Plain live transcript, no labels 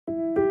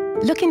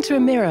Look into a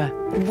mirror,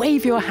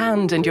 wave your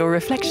hand and your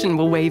reflection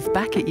will wave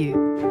back at you.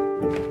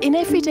 In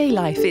everyday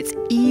life, it's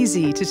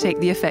easy to take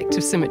the effect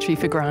of symmetry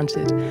for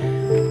granted.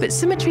 But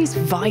symmetry is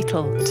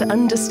vital to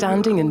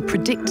understanding and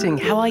predicting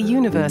how our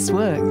universe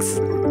works.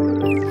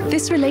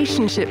 This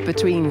relationship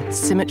between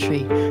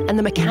symmetry and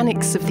the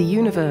mechanics of the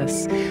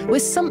universe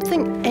was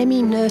something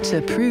Emmy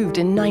Noether proved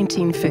in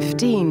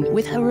 1915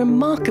 with her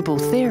remarkable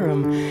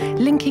theorem,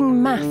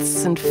 linking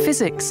maths and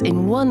physics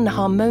in one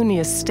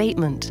harmonious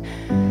statement.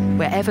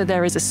 Wherever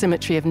there is a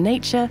symmetry of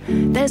nature,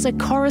 there's a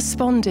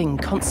corresponding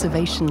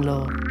conservation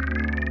law.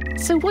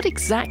 So what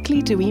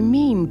exactly do we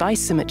mean by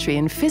symmetry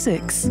in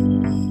physics?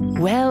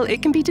 Well,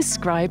 it can be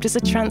described as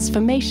a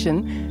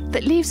transformation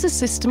that leaves a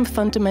system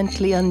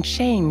fundamentally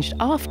unchanged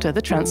after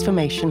the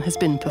transformation has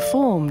been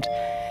performed.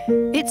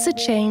 It's a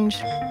change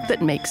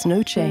that makes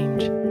no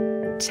change.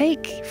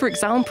 Take, for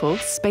example,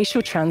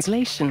 spatial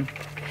translation.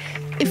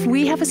 If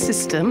we have a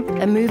system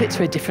and move it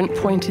to a different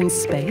point in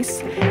space,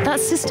 that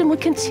system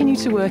would continue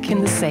to work in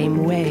the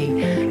same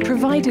way,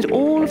 provided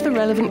all of the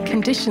relevant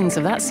conditions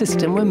of that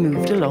system were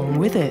moved along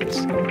with it.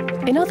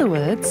 In other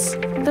words,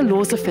 the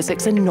laws of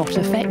physics are not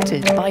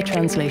affected by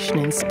translation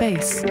in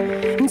space.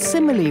 And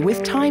similarly,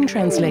 with time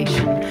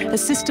translation, a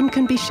system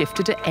can be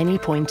shifted at any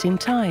point in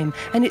time,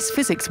 and its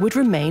physics would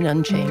remain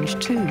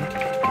unchanged too.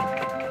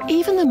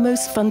 Even the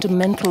most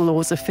fundamental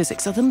laws of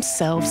physics are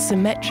themselves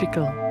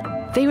symmetrical.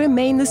 They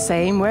remain the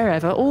same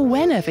wherever or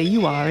whenever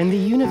you are in the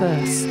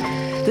universe.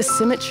 The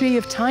symmetry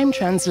of time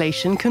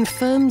translation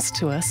confirms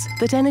to us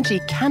that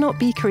energy cannot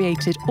be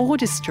created or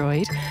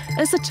destroyed,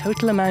 as the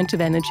total amount of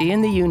energy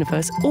in the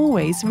universe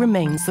always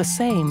remains the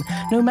same,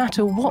 no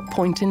matter what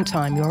point in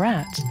time you're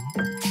at.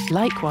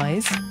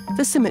 Likewise,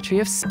 the symmetry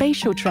of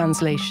spatial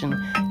translation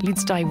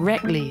leads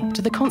directly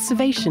to the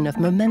conservation of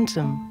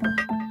momentum.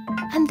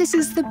 And this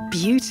is the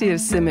beauty of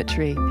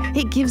symmetry.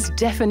 It gives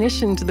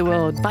definition to the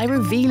world by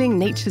revealing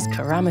nature's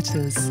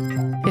parameters.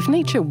 If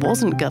nature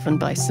wasn't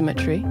governed by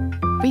symmetry,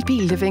 we'd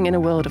be living in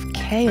a world of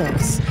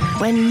chaos,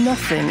 where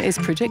nothing is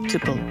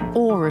predictable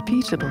or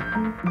repeatable.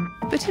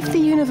 But if the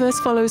universe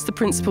follows the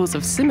principles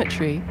of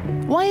symmetry,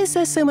 why is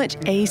there so much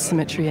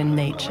asymmetry in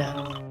nature?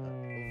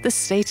 The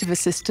state of a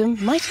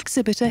system might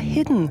exhibit a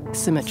hidden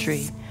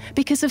symmetry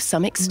because of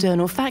some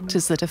external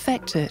factors that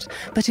affect it,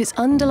 but its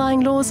underlying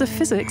laws of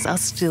physics are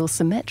still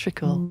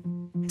symmetrical.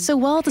 So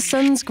while the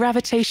sun's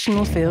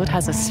gravitational field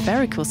has a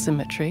spherical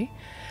symmetry,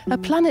 a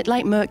planet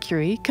like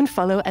Mercury can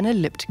follow an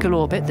elliptical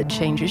orbit that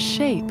changes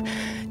shape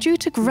due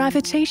to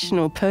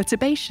gravitational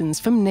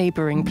perturbations from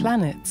neighboring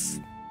planets.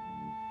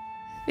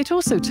 It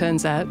also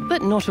turns out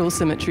that not all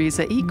symmetries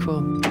are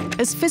equal.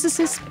 As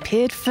physicists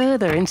peered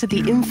further into the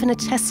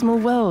infinitesimal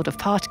world of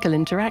particle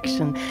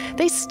interaction,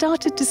 they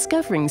started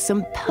discovering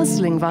some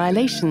puzzling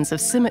violations of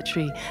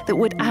symmetry that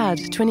would add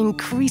to an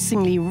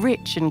increasingly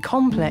rich and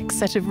complex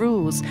set of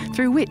rules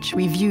through which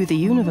we view the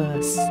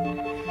universe.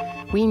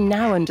 We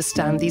now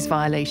understand these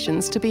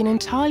violations to be an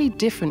entirely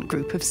different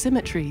group of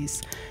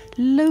symmetries.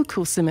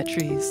 Local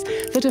symmetries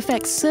that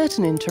affect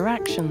certain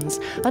interactions,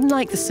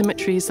 unlike the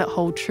symmetries that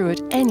hold true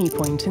at any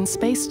point in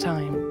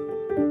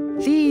space-time.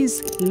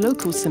 These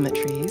local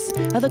symmetries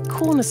are the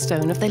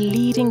cornerstone of the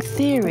leading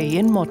theory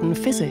in modern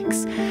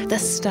physics, the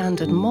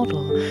Standard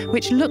Model,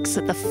 which looks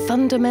at the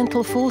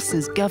fundamental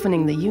forces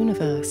governing the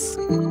universe.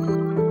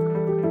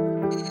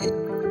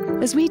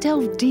 As we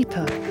delve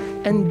deeper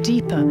and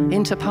deeper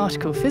into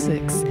particle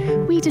physics,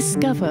 we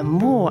discover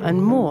more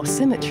and more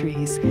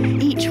symmetries,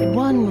 each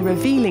one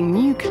revealing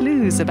new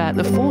clues about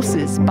the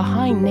forces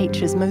behind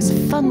nature's most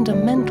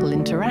fundamental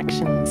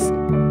interactions.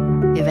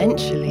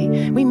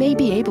 Eventually, we may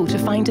be able to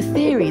find a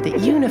theory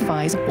that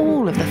unifies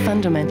all of the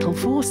fundamental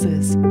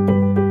forces.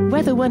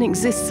 Whether one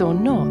exists or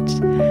not,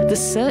 the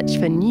search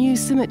for new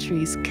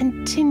symmetries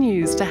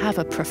continues to have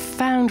a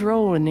profound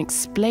role in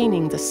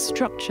explaining the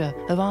structure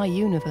of our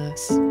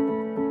universe.